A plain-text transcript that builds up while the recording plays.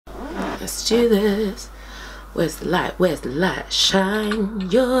Let's do this. Where's the light? Where's the light? Shine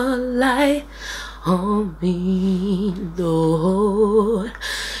your light on me, Lord.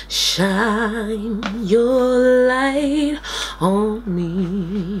 Shine your light on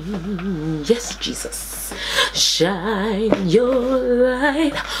me. Yes, Jesus. Shine your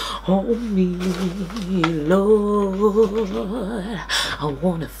light on me, Lord. I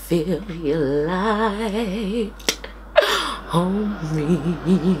wanna feel your light on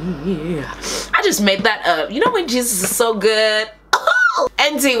me. I just made that up. You know when Jesus is so good? Oh!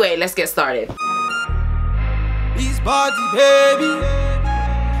 Anyway, let's get started. His body, baby.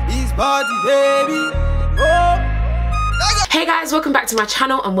 His body, baby. Oh. Hey guys, welcome back to my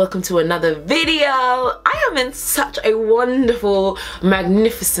channel and welcome to another video. I am in such a wonderful,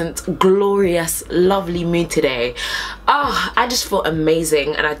 magnificent, glorious, lovely mood today. I just feel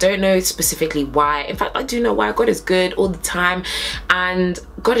amazing and I don't know specifically why. In fact, I do know why. God is good all the time and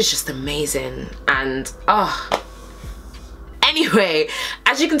God is just amazing and Anyway,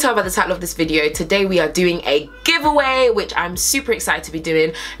 as you can tell by the title of this video, today we are doing a giveaway, which I'm super excited to be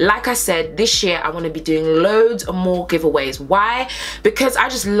doing. Like I said, this year I want to be doing loads more giveaways. Why? Because I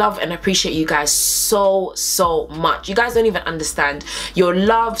just love and appreciate you guys so much. You guys don't even understand your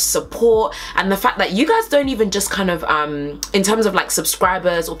love, support, and the fact that you guys don't even just kind of in terms of like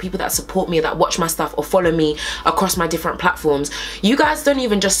subscribers or people that support me, that watch my stuff or follow me across my different platforms. You guys don't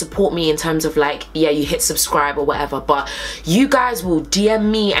even just support me in terms of like, yeah, you hit subscribe or whatever, but you guys will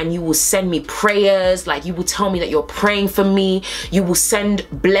DM me and you will send me prayers. Like, you will tell me that you're praying for me. You will send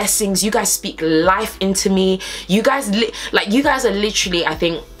blessings. You guys speak life into me. You guys you guys are literally, I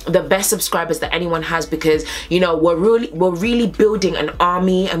think, the best subscribers that anyone has, because you know we're really building an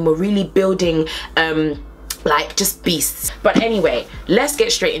army and we're really building like just beasts. But anyway, let's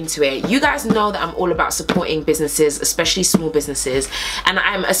get straight into it. You guys know that I'm all about supporting businesses, especially small businesses, and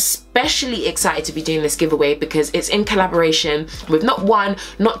I'm especially excited to be doing this giveaway because it's in collaboration with not one,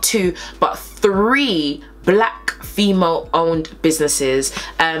 not two, but 3 black female owned businesses.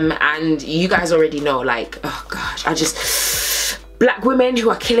 And you guys already know, like, oh gosh, black women who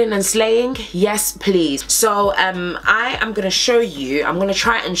are killing and slaying, yes please. So I am gonna show you, I'm gonna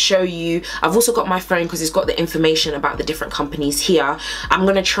try and show you. I've also got my phone because it's got the information about the different companies here. I'm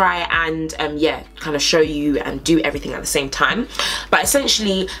gonna try and yeah, kind of show you and do everything at the same time. But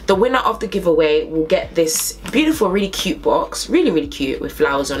essentially the winner of the giveaway will get this beautiful, really cute box, really cute, with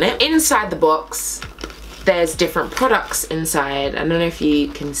flowers on it. Inside the box there's different products inside. I don't know if you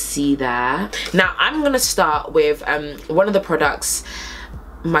can see that. Now I'm gonna start with one of the products,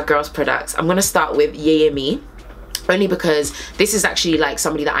 my girl's products. I'm gonna start with Yeye Mi, only because this is actually like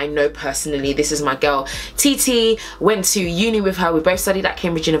somebody that I know personally. This is my girl TT. Went to uni with her. We both studied at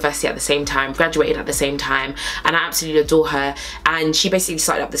Cambridge University at the same time, graduated at the same time, and I absolutely adore her. And she basically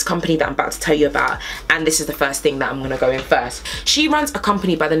started up this company that I'm about to tell you about, and this is the first thing that I'm gonna go in first. She runs a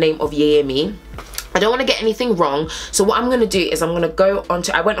company by the name of Yeye Mi. I don't want to get anything wrong, so what I'm going to do is I'm going to go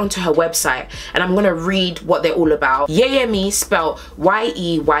onto, I went onto her website and I'm going to read what they're all about. Yeye Mi, spelled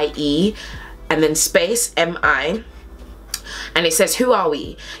Y-E-Y-E and then space M-I. And it says, who are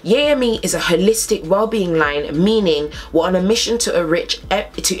we? Yeye Mi is a holistic well-being line, meaning we're on a mission to enrich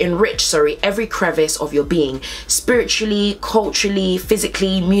every crevice of your being, spiritually, culturally,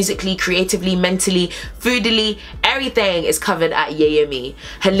 physically, musically, creatively, mentally, foodily. Everything is covered at Yeye Mi.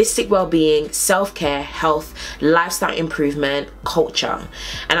 Holistic well-being, self-care, health, lifestyle improvement, culture.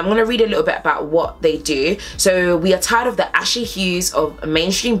 And I'm going to read a little bit about what they do. So we are tired of the ashy hues of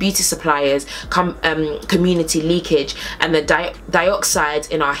mainstream beauty suppliers, community leakage, and the dioxides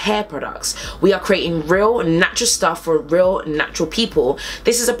in our hair products. We are creating real natural stuff for real natural people.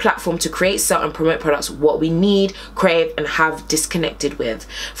 This is a platform to create, sell and promote products what we need, crave and have disconnected with.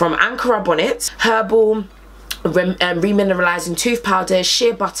 From Ankara bonnets, herbal remineralizing tooth powder,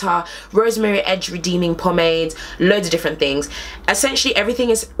 shea butter, rosemary edge redeeming pomades, loads of different things. Essentially everything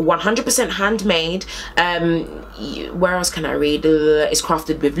is 100% handmade. Where else can I read? It's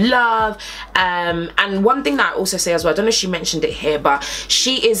crafted with love. And one thing that I also say as well, I don't know if she mentioned it here, but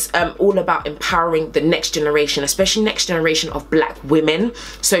she is all about empowering the next generation, especially next generation of black women.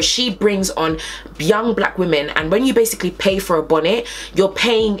 So she brings on young black women, and when you basically pay for a bonnet, you're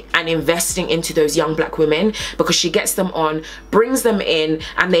paying and investing into those young black women, because she gets them on, brings them in,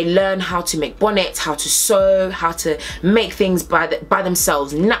 and they learn how to make bonnets, how to sew, how to make things by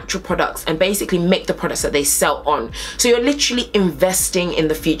themselves, natural products, and basically make the products that they sell on. So you're literally investing in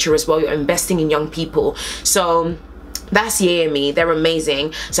the future as well. You're investing in young people. So that's Yeye Mi. They're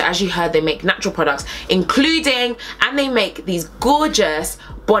amazing. So as you heard, they make natural products, including, and they make these gorgeous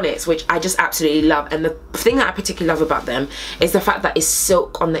bonnets, which I just absolutely love. And the thing that I particularly love about them is the fact that it's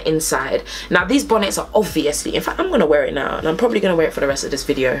silk on the inside. Now these bonnets are obviously, in fact I'm gonna wear it now, and I'm probably gonna wear it for the rest of this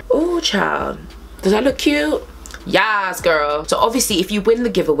video. Oh child, does that look cute? Yes girl. So obviously if you win the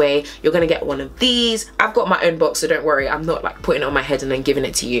giveaway, you're gonna get one of these. I've got my own box, so don't worry, I'm not like putting it on my head and then giving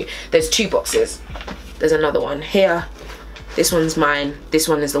it to you. There's 2 boxes. There's another one here. This one's mine. This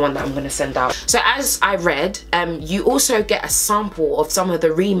one is the one that I'm going to send out. So as I read, you also get a sample of some of the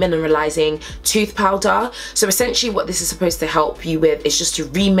remineralizing tooth powder. So essentially what this is supposed to help you with is just to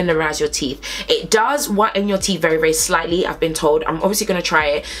remineralize your teeth. It does whiten your teeth very, very slightly, I've been told. I'm obviously going to try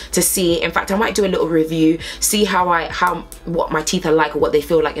it to see. In fact, I might do a little review, see what my teeth are like or what they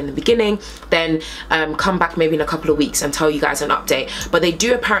feel like in the beginning. Then come back maybe in a couple of weeks and tell you guys an update. But they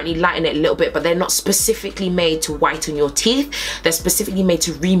do apparently lighten it a little bit, but they're not specifically made to whiten your teeth. They're specifically made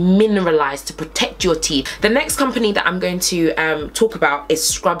to remineralize, to protect your teeth. The next company that I'm going to talk about is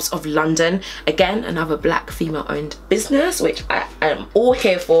Scrubz of London. Again, another black female owned business, which I am all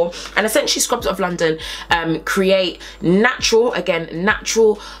here for. And essentially Scrubz of London create natural, again,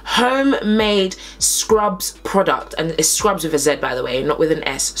 natural homemade scrubs product. And it's Scrubz with a Z, by the way, not with an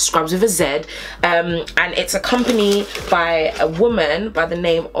S, Scrubz with a Z. And it's a company by a woman by the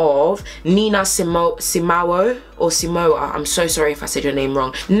name of Nina Simao or Simoa. I'm so sorry if I said your name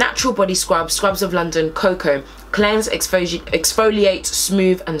wrong. Natural body scrub, Scrubz of London, cocoa. Cleanse, exfoliate,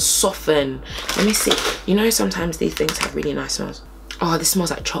 smooth and soften. Let me see. You know sometimes these things have really nice smells. Oh, this smells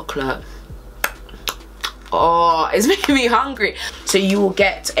like chocolate. Oh, it's making me hungry. So you will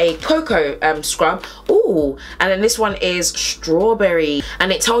get a cocoa scrub. Ooh, and then this one is strawberry,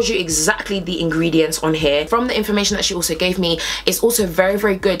 and it tells you exactly the ingredients on here. From the information that she also gave me, it's also very,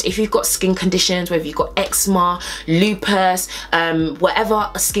 very good if you've got skin conditions, whether you've got eczema, lupus,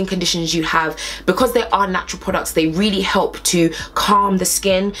 whatever skin conditions you have. Because they are natural products, they really help to calm the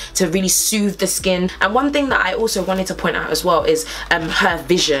skin, to really soothe the skin. And one thing that I also wanted to point out as well is her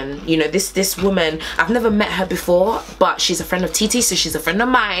vision. You know, this woman, I've never met her before, but she's a friend of TT, so she's a friend of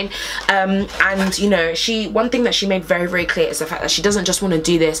mine. And you know, one thing that she made very, very clear is the fact that she doesn't just want to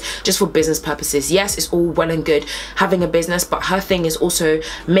do this just for business purposes. Yes, it's all well and good having a business, but her thing is also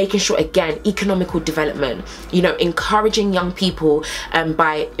making sure, again, economical development, you know, encouraging young people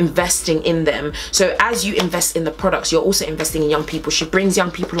by investing in them. So as you invest in the products, you're also investing in young people. She brings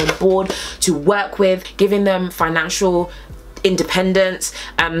young people on board to work with, giving them financial independence.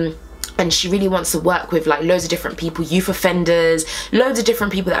 And she really wants to work with like loads of different people, youth offenders, loads of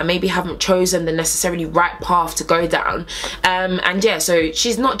different people that maybe haven't chosen the necessarily right path to go down. And yeah, so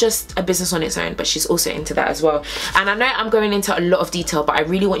she's not just a business on its own, but she's also into that as well. And I know I'm going into a lot of detail, but I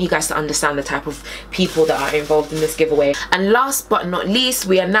really want you guys to understand the type of people that are involved in this giveaway. And last but not least,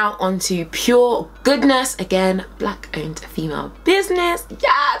 we are now on to Pure Goodness. Again, black owned female business.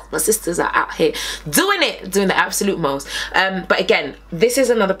 Yes, my sisters are out here doing it, doing the absolute most. But again, this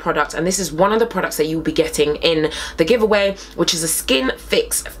is another product, and this is one of the products that you'll be getting in the giveaway, which is a Skin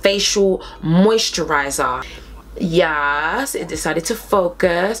Fix Facial Moisturizer. Yes, it decided to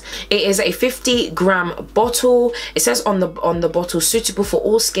focus. It is a 50-gram bottle. It says on the bottle, suitable for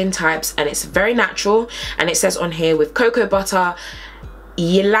all skin types, and it's very natural. And it says on here with cocoa butter,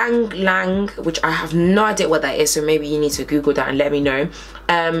 ylang ylang, which I have no idea what that is, so maybe you need to Google that and let me know.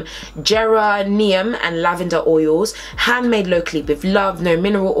 Geranium and lavender oils, handmade locally with love, no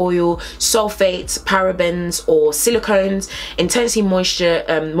mineral oil, sulfates, parabens or silicones. Intensely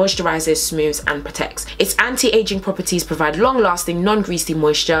moisturizes, smooths and protects. Its anti-aging properties provide long-lasting, non-greasy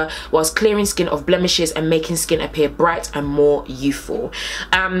moisture whilst clearing skin of blemishes and making skin appear bright and more youthful.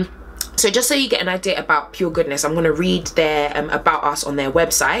 So just so you get an idea about Pure Goodness, I'm going to read their about us on their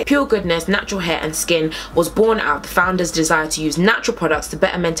website. Pure Goodness Natural Hair and Skin was born out of the founder's desire to use natural products to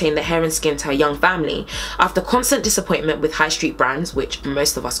better maintain the hair and skin to her young family. After constant disappointment with high street brands, which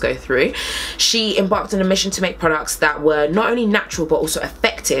most of us go through, she embarked on a mission to make products that were not only natural but also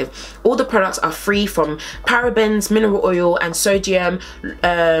effective. All the products are free from parabens, mineral oil and sodium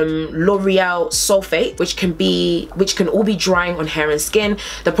lauryl sulfate, which can all be drying on hair and skin.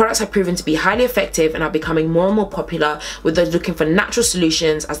 The products have proven to be highly effective and are becoming more and more popular with those looking for natural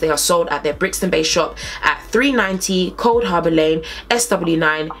solutions, as they are sold at their Brixton based shop at 390 Cold Harbour Lane,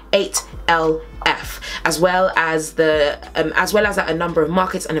 SW9 8LE. AF, as well as at a number of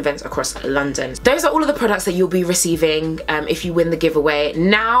markets and events across London. Those are all of the products that you'll be receiving if you win the giveaway.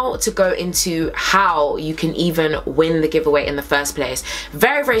 Now to go into how you can even win the giveaway in the first place.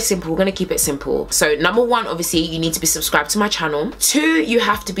 Very, very simple. We're going to keep it simple. So number one, obviously you need to be subscribed to my channel. Two, you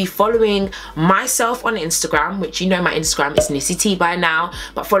have to be following myself on Instagram, which you know my Instagram is Nissy Tee by now,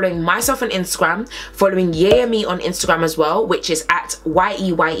 but following myself on Instagram, following Yeye Mi on Instagram as well, which is at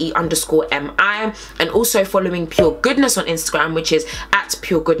YEYE_MI, and also following Pure Goodness on Instagram, which is at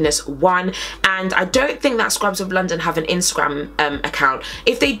Pure Goodness 1. And I don't think that Scrubz of London have an Instagram account.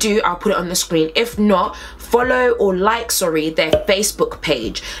 If they do, I'll put it on the screen. If not, follow or like, sorry, their Facebook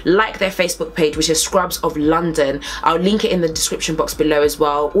page. Like their Facebook page, which is Scrubz of London. I'll link it in the description box below as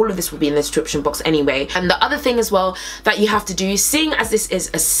well. All of this will be in the description box anyway. And the other thing as well that you have to do, seeing as this is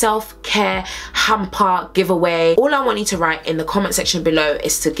a self-care hamper giveaway, all I want you to write in the comment section below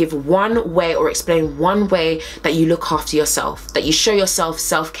is to give one way or explain one way that you look after yourself, that you show yourself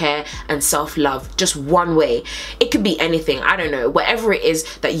self-care and self-love. Just one way. It could be anything, I don't know, whatever it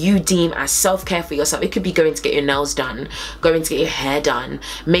is that you deem as self-care for yourself. It could be going to get your nails done, going to get your hair done,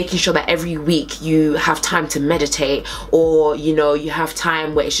 making sure that every week you have time to meditate, or you know, you have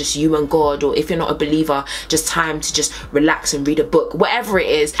time where it's just you and God, or if you're not a believer, just time to just relax and read a book, whatever it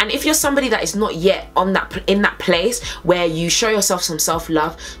is. And if you're somebody that is not yet in that place where you show yourself some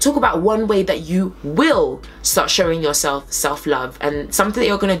self-love, talk about one way that you will start showing yourself self-love, and something that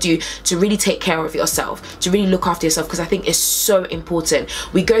you're going to do to really take care of yourself, to really look after yourself, because I think it's so important.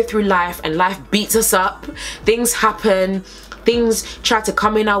 We go through life and life beats us up, things happen, things try to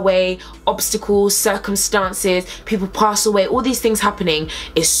come in our way, obstacles, circumstances, people pass away, all these things happening.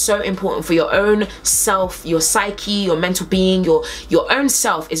 Is so important for your own self, your psyche, your mental being, your own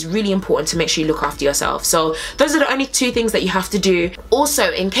self is really important to make sure you look after yourself. So those are the only two things that you have to do.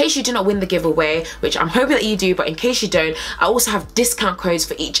 Also, in case you do not win the giveaway, which I'm hoping that you do, but in case you don't, I also have discount codes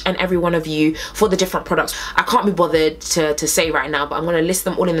for each and every one of you for the different products. I can't be bothered to say right now, but I'm going to list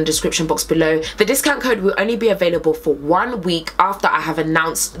them all in the description box below. The discount code will only be available for 1 week after I have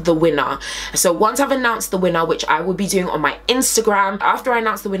announced the winner. So once I've announced the winner, which I will be doing on my Instagram, after I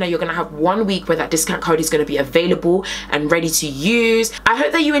announce the winner, you're going to have 1 week where that discount code is going to be available and ready to use. I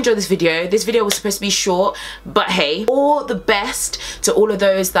hope that you enjoyed this video. This video was supposed to be short, but hey, all the best to all of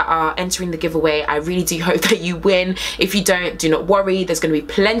those that are entering the giveaway. I really do hope that you win. If you don't, do not worry, there's going to be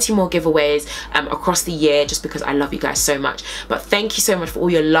plenty more giveaways across the year, just because I love you guys so much. But thank you so much for all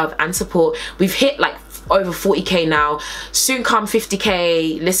your love and support. We've hit like over 40k now, soon come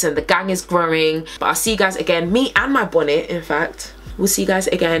 50k. Listen, the gang is growing. But I'll see you guys again, me and my bonnet, in fact. We'll see you guys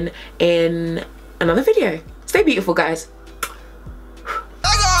again in another video. Stay beautiful, guys.